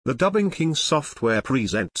The Dubbing King software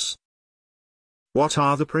presents. What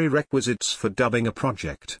are the prerequisites for dubbing a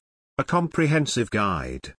project? A comprehensive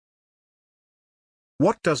guide.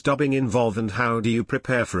 What does dubbing involve and how do you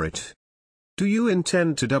prepare for it? Do you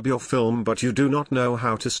intend to dub your film but you do not know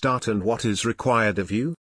how to start and what is required of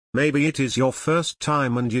you? Maybe it is your first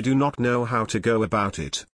time and you do not know how to go about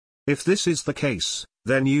it. If this is the case,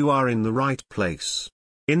 then you are in the right place.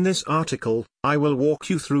 In this article, I will walk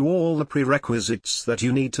you through all the prerequisites that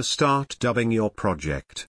you need to start dubbing your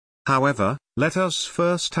project. However, let us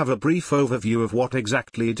first have a brief overview of what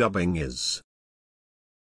exactly dubbing is.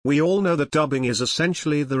 We all know that dubbing is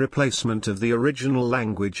essentially the replacement of the original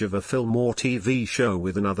language of a film or TV show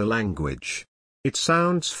with another language. It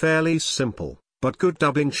sounds fairly simple, but good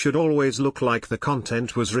dubbing should always look like the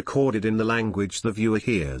content was recorded in the language the viewer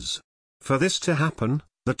hears. For this to happen,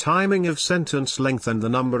 the timing of sentence length and the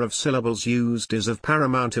number of syllables used is of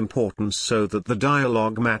paramount importance so that the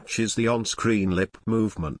dialogue matches the on-screen lip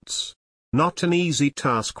movements. Not an easy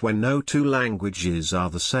task when no two languages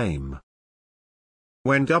are the same.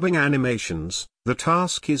 When dubbing animations, the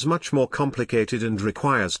task is much more complicated and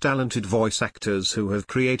requires talented voice actors who have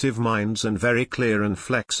creative minds and very clear and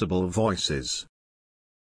flexible voices.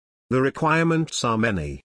 The requirements are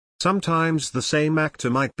many. Sometimes the same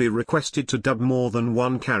actor might be requested to dub more than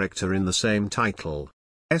one character in the same title.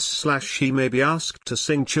 He may be asked to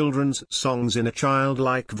sing children's songs in a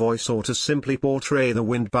childlike voice or to simply portray the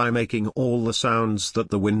wind by making all the sounds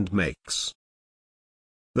that the wind makes.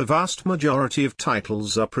 The vast majority of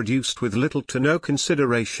titles are produced with little to no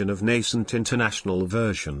consideration of nascent international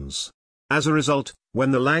versions. As a result,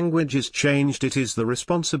 when the language is changed, it is the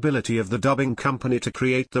responsibility of the dubbing company to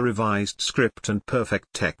create the revised script and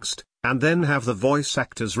perfect text, and then have the voice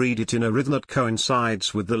actors read it in a rhythm that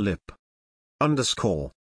coincides with the lip.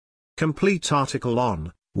 Complete article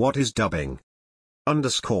on, what is dubbing?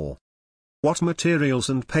 What materials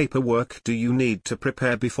and paperwork do you need to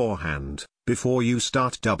prepare beforehand, before you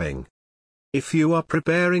start dubbing? If you are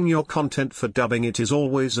preparing your content for dubbing, it is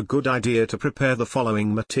always a good idea to prepare the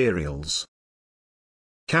following materials.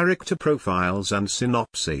 Character profiles and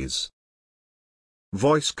synopses.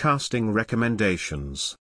 Voice casting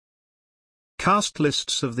recommendations. Cast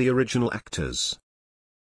lists of the original actors.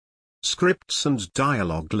 Scripts and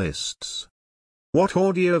dialogue lists. What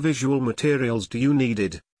audio-visual materials do you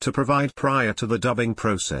need to provide prior to the dubbing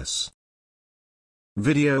process?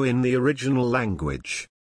 Video in the original language.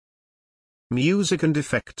 Music and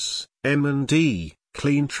effects, M&D,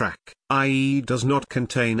 clean track, i.e. does not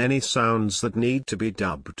contain any sounds that need to be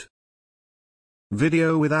dubbed.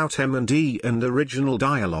 Video without M&D and original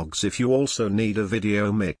dialogues if you also need a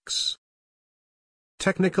video mix.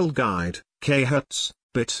 Technical guide, kHz,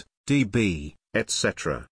 bit, dB,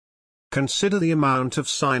 etc. Consider the amount of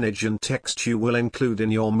signage and text you will include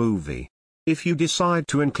in your movie. If you decide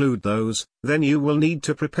to include those, then you will need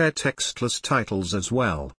to prepare textless titles as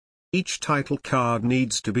well. Each title card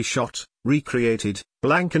needs to be shot, recreated,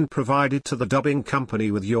 blank and provided to the dubbing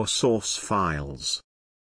company with your source files.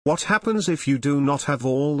 What happens if you do not have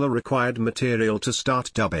all the required material to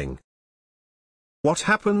start dubbing? What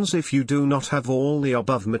happens if you do not have all the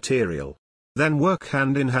above material? Then work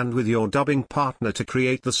hand in hand with your dubbing partner to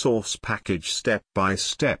create the source package step by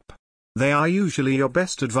step. They are usually your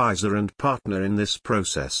best advisor and partner in this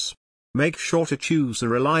process. Make sure to choose a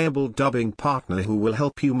reliable dubbing partner who will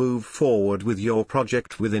help you move forward with your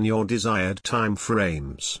project within your desired time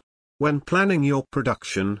frames. When planning your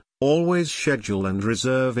production, always schedule and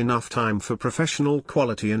reserve enough time for professional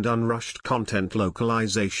quality and unrushed content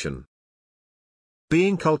localization.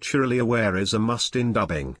 Being culturally aware is a must in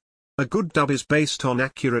dubbing. A good dub is based on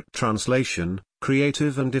accurate translation,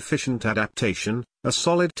 creative and efficient adaptation, a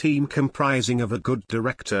solid team comprising of a good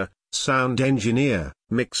director, sound engineer,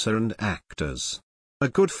 mixer and actors. A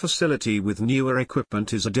good facility with newer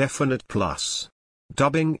equipment is a definite plus.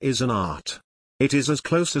 Dubbing is an art. It is as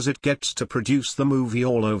close as it gets to produce the movie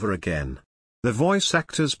all over again. The voice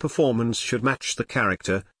actor's performance should match the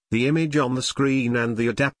character, the image on the screen and the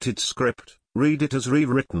adapted script. Read it as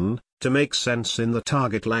rewritten, to make sense in the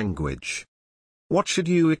target language. What should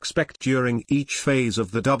you expect during each phase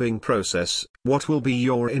of the dubbing process? What will be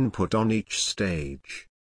your input on each stage?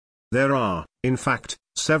 There are, in fact,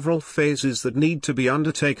 several phases that need to be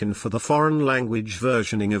undertaken for the foreign language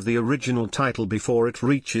versioning of the original title before it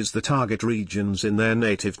reaches the target regions in their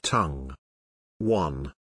native tongue.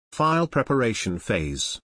 1. File preparation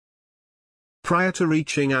phase. Prior to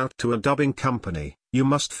reaching out to a dubbing company, you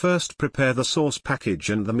must first prepare the source package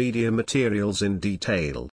and the media materials in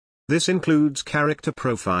detail. This includes character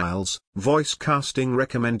profiles, voice casting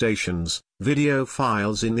recommendations, video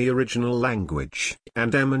files in the original language,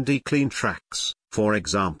 and M&D clean tracks, for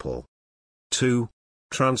example. 2.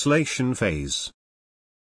 Translation phase.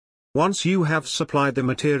 Once you have supplied the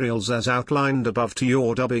materials as outlined above to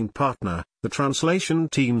your dubbing partner, the translation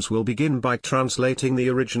teams will begin by translating the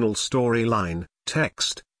original storyline,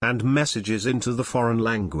 text, and messages into the foreign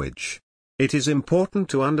language. It is important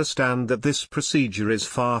to understand that this procedure is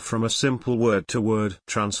far from a simple word-to-word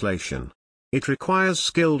translation. It requires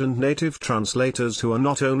skilled and native translators who are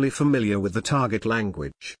not only familiar with the target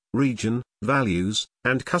language, region, values,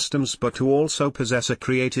 and customs but who also possess a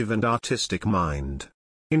creative and artistic mind.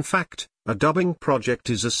 In fact, a dubbing project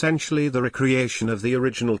is essentially the recreation of the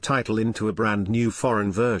original title into a brand new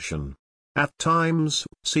foreign version. At times,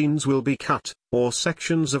 scenes will be cut, or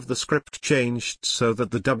sections of the script changed so that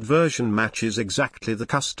the dubbed version matches exactly the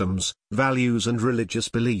customs, values and religious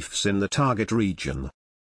beliefs in the target region.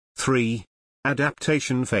 3.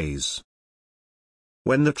 Adaptation phase.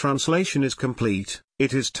 When the translation is complete,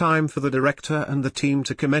 it is time for the director and the team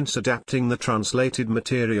to commence adapting the translated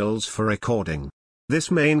materials for recording. This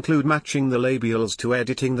may include matching the labials to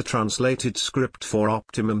editing the translated script for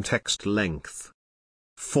optimum text length.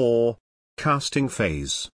 4. Casting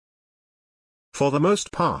phase. For the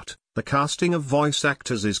most part, the casting of voice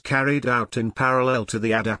actors is carried out in parallel to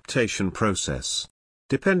the adaptation process.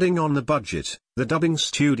 Depending on the budget, the dubbing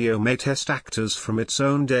studio may test actors from its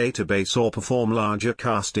own database or perform larger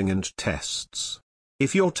casting and tests.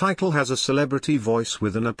 If your title has a celebrity voice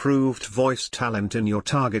with an approved voice talent in your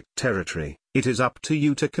target territory, it is up to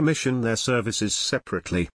you to commission their services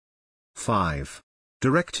separately. 5.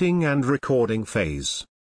 Directing and recording phase.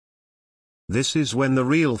 This is when the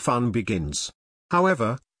real fun begins.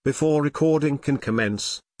 However, before recording can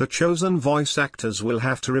commence, the chosen voice actors will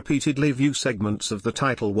have to repeatedly view segments of the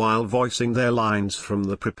title while voicing their lines from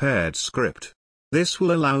the prepared script. This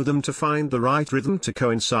will allow them to find the right rhythm to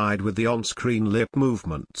coincide with the on-screen lip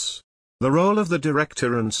movements. The role of the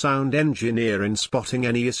director and sound engineer in spotting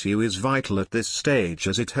any issue is vital at this stage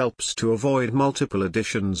as it helps to avoid multiple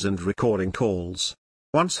additions and recording calls.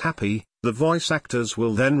 Once happy, the voice actors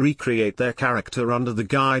will then recreate their character under the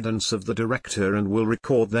guidance of the director and will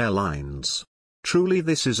record their lines. Truly,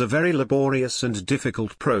 this is a very laborious and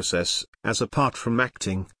difficult process, as apart from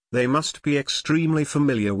acting, they must be extremely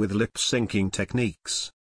familiar with lip-syncing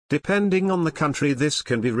techniques. Depending on the country, this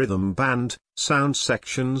can be rhythm band, sound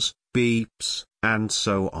sections, beeps, and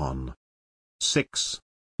so on. 6.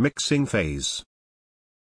 Mixing phase.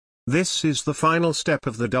 This is the final step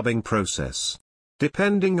of the dubbing process.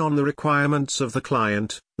 Depending on the requirements of the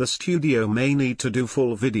client, the studio may need to do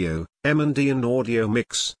full video, M&D and audio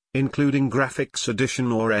mix, including graphics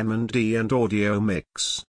addition or M&D and audio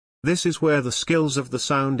mix. This is where the skills of the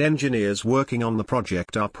sound engineers working on the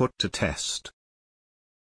project are put to test.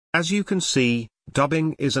 As you can see,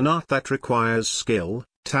 dubbing is an art that requires skill,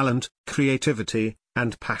 talent, creativity,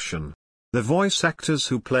 and passion. The voice actors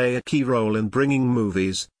who play a key role in bringing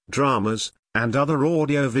movies, dramas, and other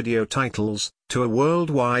audio-video titles to a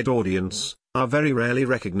worldwide audience are very rarely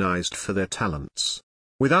recognized for their talents.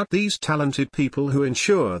 Without these talented people who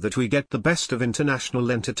ensure that we get the best of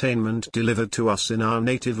international entertainment delivered to us in our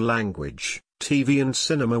native language, TV and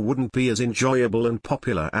cinema wouldn't be as enjoyable and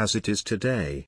popular as it is today.